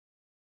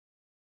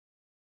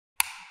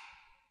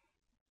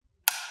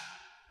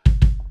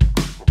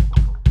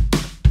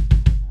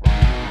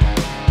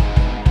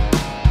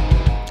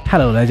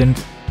Hello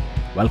legends,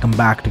 welcome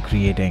back to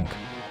Creating.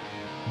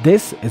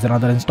 This is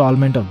another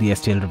installment of the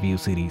STL Review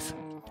series.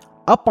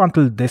 Up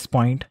until this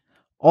point,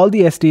 all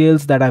the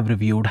STLs that I've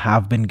reviewed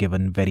have been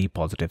given very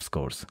positive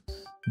scores.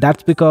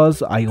 That's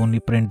because I only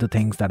print the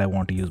things that I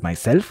want to use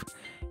myself,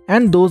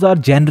 and those are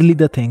generally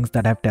the things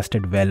that I've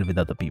tested well with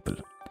other people.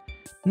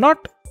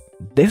 Not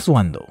this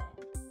one though.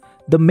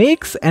 The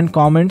makes and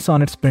comments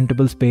on its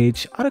printables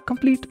page are a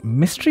complete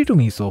mystery to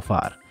me so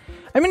far.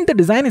 I mean, the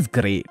design is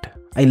great.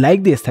 I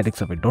like the aesthetics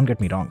of it, don't get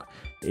me wrong.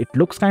 It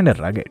looks kinda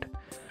rugged.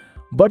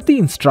 But the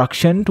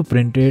instruction to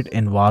print it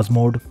in vase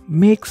mode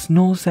makes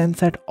no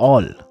sense at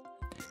all.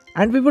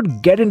 And we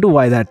would get into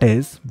why that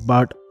is,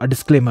 but a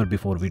disclaimer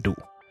before we do.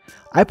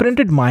 I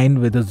printed mine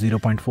with a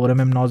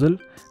 0.4mm nozzle.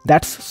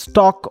 That's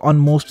stock on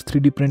most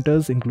 3D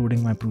printers,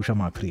 including my Prusa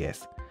Mark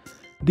III's.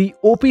 The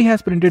OP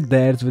has printed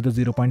theirs with a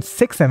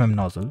 0.6mm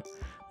nozzle,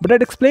 but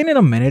I'd explain in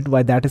a minute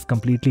why that is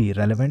completely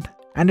irrelevant,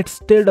 and it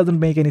still doesn't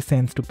make any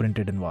sense to print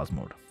it in vase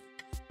mode.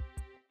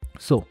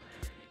 So,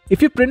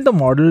 if you print the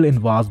model in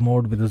vase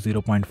mode with a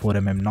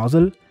 0.4mm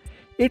nozzle,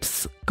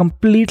 it's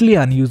completely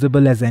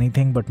unusable as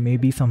anything but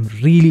maybe some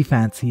really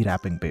fancy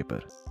wrapping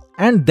paper.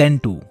 And then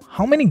too,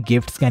 how many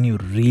gifts can you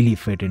really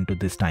fit into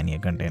this tiny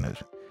container?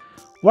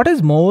 What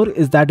is more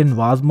is that in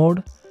vase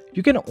mode,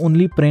 you can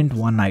only print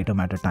one item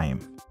at a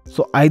time.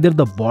 So either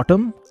the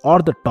bottom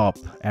or the top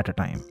at a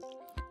time.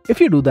 If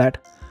you do that,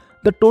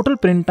 the total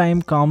print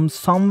time comes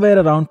somewhere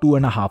around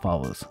 2.5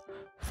 hours.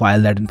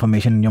 File that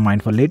information in your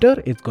mind for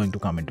later, it's going to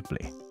come into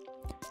play.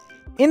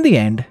 In the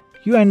end,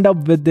 you end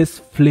up with this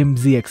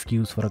flimsy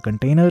excuse for a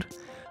container.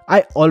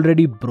 I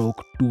already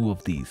broke 2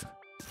 of these.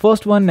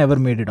 First one never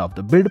made it off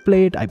the build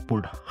plate, I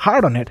pulled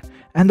hard on it,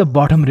 and the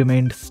bottom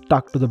remained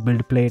stuck to the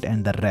build plate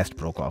and the rest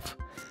broke off.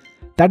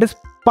 That is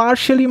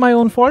partially my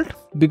own fault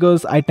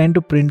because I tend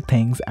to print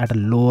things at a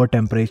lower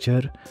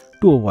temperature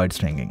to avoid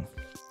stringing.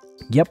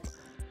 Yep,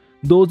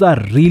 those are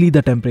really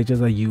the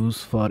temperatures I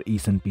use for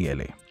Eason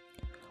PLA.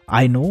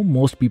 I know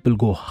most people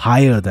go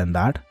higher than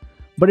that,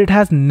 but it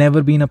has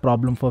never been a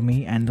problem for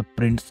me and the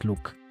prints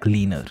look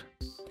cleaner.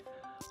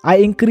 I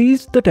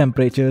increased the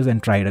temperatures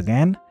and tried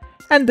again,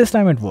 and this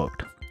time it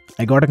worked.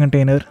 I got a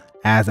container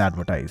as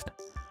advertised.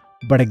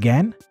 But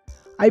again,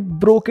 I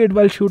broke it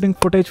while shooting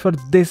footage for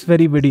this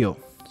very video,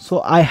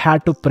 so I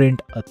had to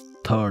print a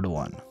third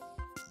one.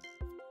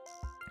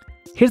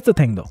 Here's the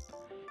thing though,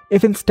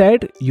 if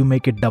instead you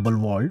make it double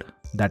walled,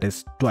 that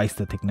is twice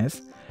the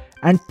thickness,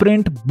 and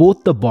print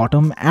both the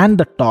bottom and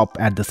the top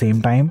at the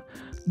same time,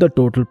 the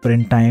total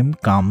print time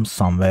comes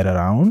somewhere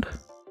around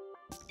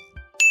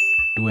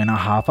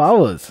 2.5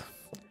 hours.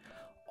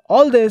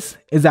 All this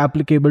is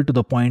applicable to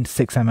the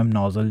 0.6mm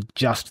nozzle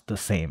just the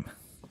same.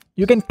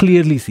 You can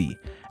clearly see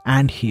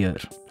and hear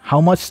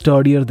how much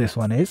sturdier this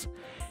one is.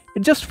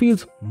 It just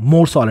feels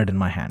more solid in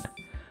my hand.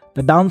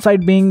 The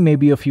downside being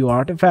maybe a few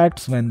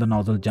artifacts when the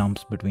nozzle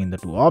jumps between the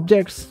two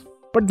objects,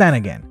 but then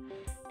again,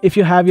 if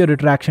you have your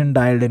retraction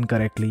dialed in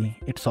correctly,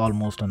 it's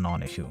almost a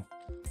non-issue.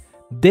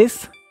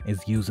 This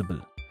is usable.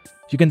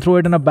 You can throw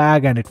it in a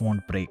bag and it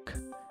won't break.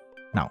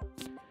 Now,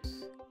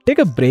 take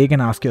a break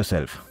and ask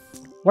yourself,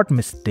 what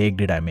mistake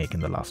did I make in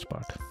the last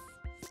part?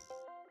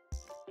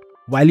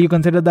 While you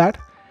consider that,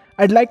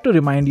 I'd like to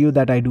remind you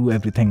that I do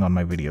everything on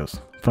my videos,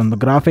 from the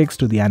graphics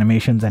to the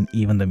animations and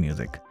even the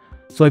music.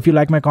 So if you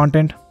like my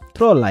content,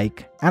 throw a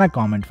like and a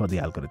comment for the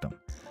algorithm.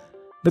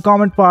 The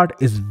comment part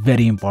is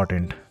very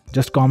important.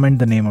 Just comment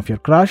the name of your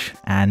crush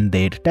and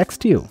they'd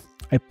text you.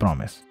 I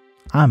promise.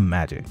 I'm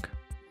magic.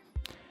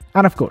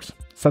 And of course,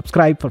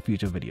 subscribe for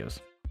future videos.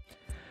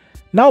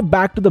 Now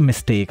back to the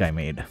mistake I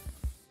made.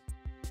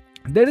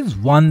 There is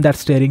one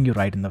that's staring you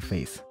right in the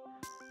face.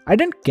 I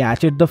didn't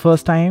catch it the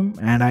first time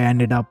and I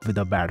ended up with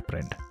a bad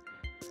print.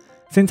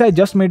 Since I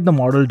just made the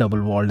model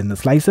double walled in the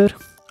slicer,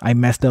 I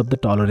messed up the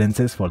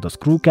tolerances for the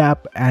screw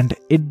cap and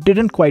it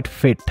didn't quite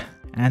fit,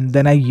 and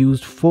then I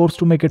used force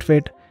to make it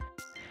fit,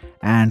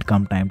 and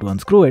come time to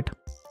unscrew it,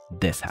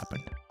 this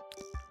happened.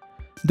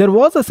 There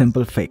was a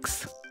simple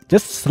fix.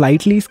 Just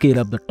slightly scale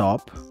up the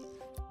top.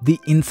 The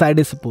inside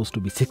is supposed to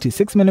be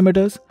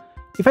 66mm.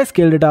 If I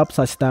scaled it up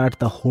such that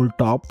the whole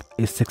top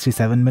is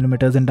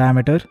 67mm in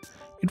diameter,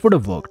 it would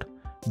have worked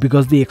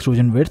because the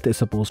extrusion width is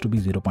supposed to be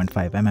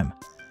 0.5mm.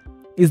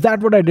 Is that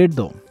what I did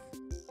though?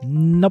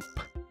 Nope.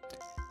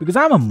 Because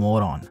I'm a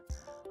moron.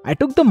 I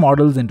took the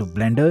models into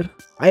Blender,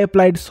 I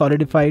applied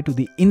Solidify to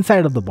the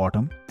inside of the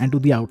bottom and to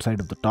the outside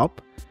of the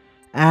top,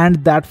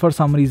 and that for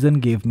some reason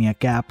gave me a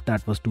cap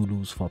that was too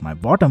loose for my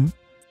bottom.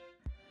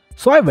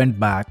 So I went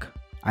back,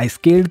 I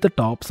scaled the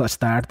top such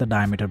that the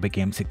diameter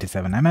became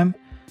 67mm,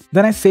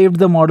 then I saved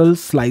the model,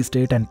 sliced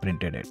it and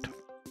printed it.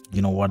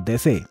 You know what they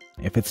say,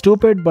 if it's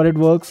stupid but it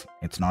works,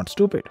 it's not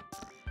stupid.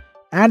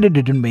 And it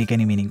didn't make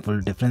any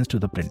meaningful difference to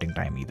the printing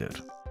time either.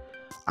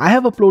 I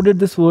have uploaded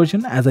this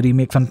version as a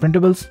remix on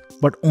Printables,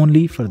 but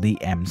only for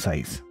the M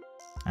size.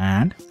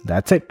 And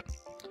that's it.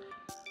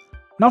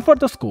 Now for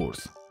the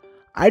scores.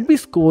 I'd be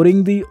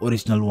scoring the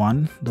original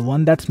one, the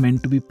one that's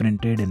meant to be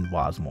printed in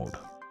vase mode.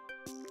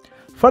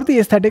 For the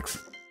aesthetics,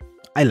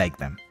 I like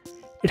them.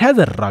 It has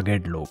a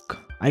rugged look.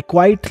 I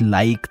quite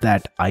like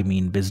that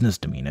business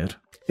demeanor.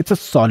 It's a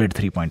solid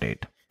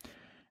 3.8.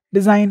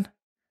 Design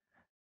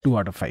 2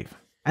 out of 5.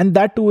 And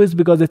that too is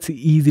because it's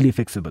easily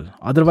fixable.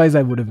 Otherwise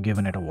I would have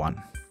given it a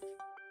 1.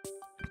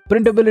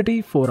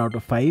 Printability 4 out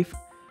of 5.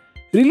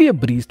 Really a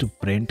breeze to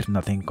print,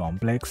 nothing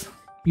complex.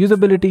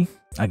 Usability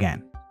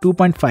again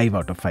 2.5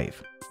 out of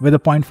 5. With a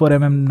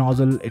 0.4mm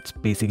nozzle, it's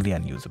basically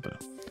unusable.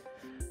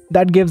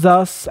 That gives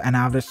us an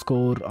average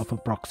score of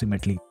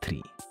approximately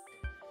 3.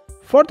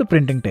 For the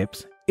printing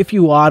tips, if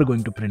you are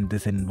going to print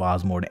this in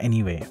VAS mode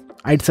anyway,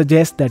 I'd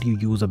suggest that you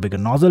use a bigger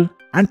nozzle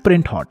and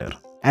print hotter,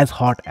 as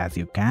hot as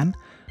you can,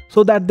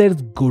 so that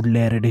there's good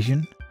layer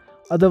adhesion.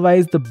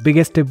 Otherwise, the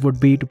biggest tip would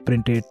be to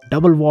print it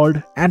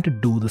double-walled and to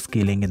do the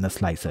scaling in the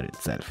slicer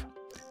itself.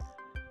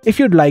 If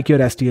you'd like your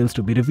STLs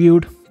to be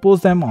reviewed,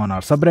 post them on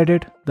our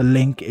subreddit. The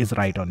link is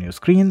right on your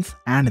screens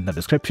and in the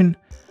description.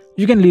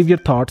 You can leave your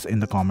thoughts in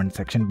the comment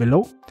section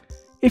below.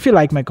 If you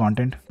like my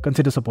content,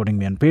 consider supporting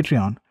me on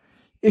Patreon.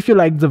 If you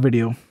liked the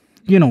video,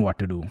 you know what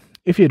to do.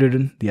 If you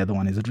didn't, the other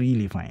one is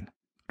really fine.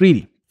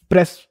 Really,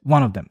 press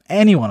one of them,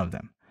 any one of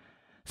them.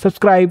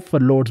 Subscribe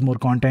for loads more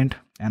content,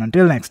 and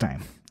until next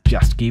time,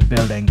 just keep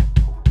building.